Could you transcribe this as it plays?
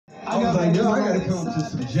was like, yo, I gotta come to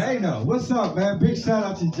some J-No. What's up, man? Big shout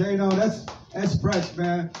out to J-No. That's fresh,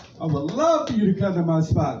 man. I would love for you to come to my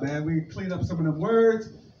spot, man. We clean up some of them words.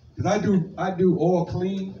 Cause I do all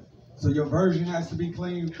clean. So your version has to be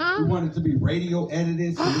clean. We want it to be radio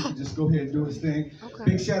edited, so we can just go ahead and do this thing. Okay.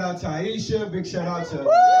 Big shout out to Aisha. Big shout out to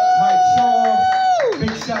Mike Shaw.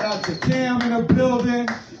 Big shout out to Cam in the building.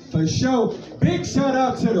 For sure. Big shout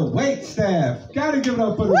out to the wait staff. Gotta give it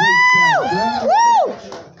up for the wait staff, man.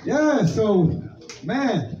 Yeah, so,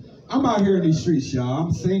 man, I'm out here in these streets, y'all.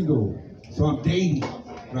 I'm single, so I'm dating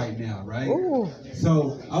right now, right? Ooh.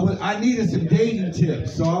 So I needed some dating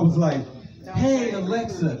tips. So I was like, hey,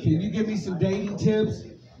 Alexa, can you give me some dating tips?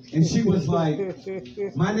 And she was like,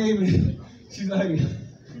 my name is, she's like,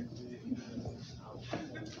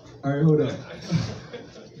 all right, hold up.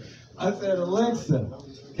 I said, Alexa,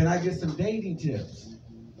 can I get some dating tips?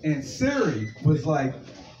 And Siri was like,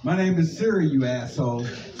 my name is Siri, you asshole.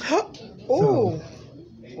 Oh. So,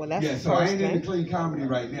 well, that's yeah, so I ain't into clean comedy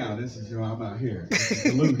right now. This is, I'm out here.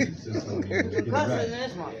 Illusions.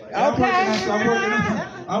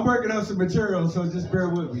 I'm working on some material, so just bear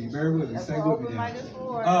with me. Bear with me. Stay with me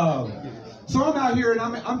now. So I'm out here and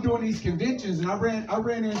I'm doing these conventions, and I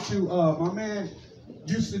ran into my man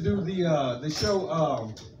used to do the show.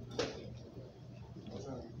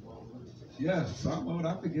 Yeah, so I'm old.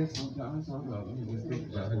 I forget sometimes. Let me just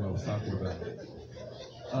think about who I was talking about.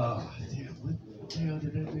 Damn, what the hell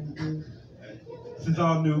did that thing do? This is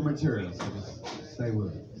all new material, so just stay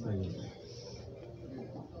with it. Stay with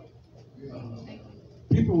it.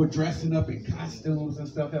 People were dressing up in costumes and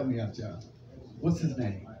stuff. Help me out, y'all. What's his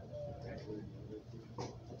name?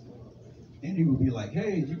 And he would be like,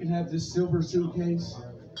 hey, you can have this silver suitcase.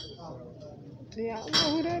 Yeah, I don't know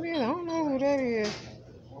who that is. I don't know who that is.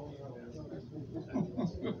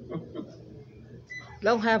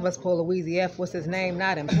 Don't have us pull Louise F. What's his name?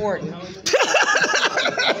 Not important.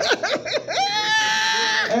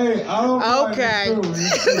 Hey, I don't know. Okay.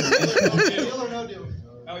 Deal or no deal?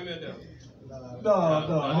 How we been doing? No,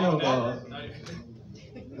 hell no.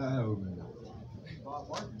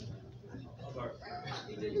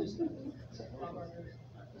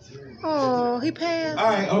 Oh, he passed. All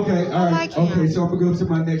right, okay, all right. Okay, so I'm gonna go to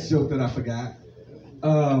my next joke that I forgot.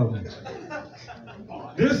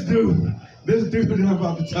 This dude that I'm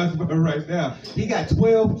about to talk about right now, he got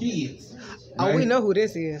 12 kids. Right? Oh, we know who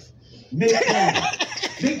this is. Nick Cannon.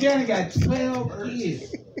 Nick Cannon got 12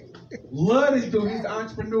 kids. Love this dude. He's an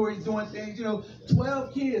entrepreneur. He's doing things,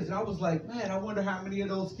 12 kids. And I was like, man, I wonder how many of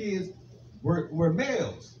those kids were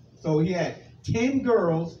males. So he had 10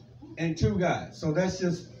 girls and 2 guys. So that's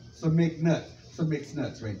just some mixed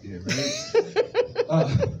nuts right there, right?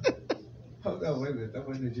 Hold on, wait a minute. That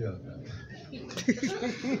wasn't a joke.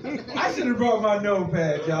 I should have brought my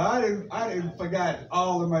notepad, y'all. I didn't forgot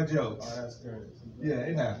all of my jokes. Oh, that's great. Yeah,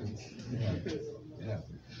 it happens. Yeah.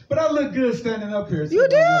 But I look good standing up here. So you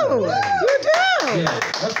do. You do. Yeah,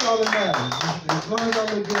 that's all that matters. As long as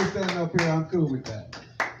I look good standing up here, I'm cool with that.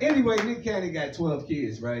 Anyway, Nick Cannon got 12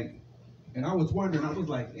 kids, right? And I was wondering, I was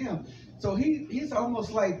like, damn. So he's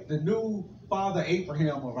almost like the new Father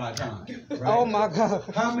Abraham of our time, right? Oh my God.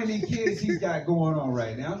 How many kids he's got going on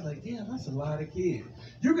right now? I was like, damn, that's a lot of kids.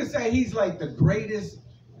 You could say he's like the greatest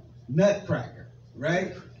nutcracker,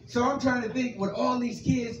 right? So I'm trying to think, with all these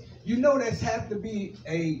kids, that's have to be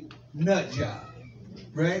a nut job,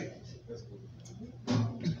 right?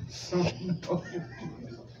 So, no.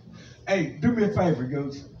 Hey, do me a favor,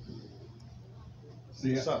 Ghost.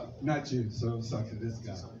 See, not you, so I'm talking to this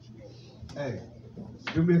guy. Hey,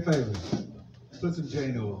 do me a favor. Put some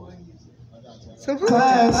J-No on.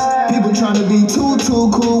 Class, people trying to be too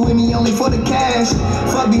cool with me only for the cash.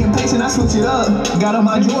 Fuck being patient, I switch it up. Got on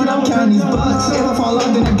my Jordan, I'm counting these bucks. If I fall off,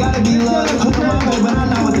 then I gotta be loved. Hook on my boat, but I'm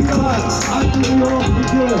not with the clucks.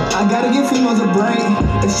 I gotta give females a break.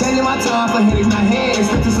 Exchanging my time for headaches, not heads.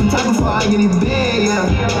 Stick to some time before I get in bed,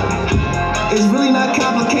 yeah. It's really not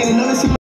complicated.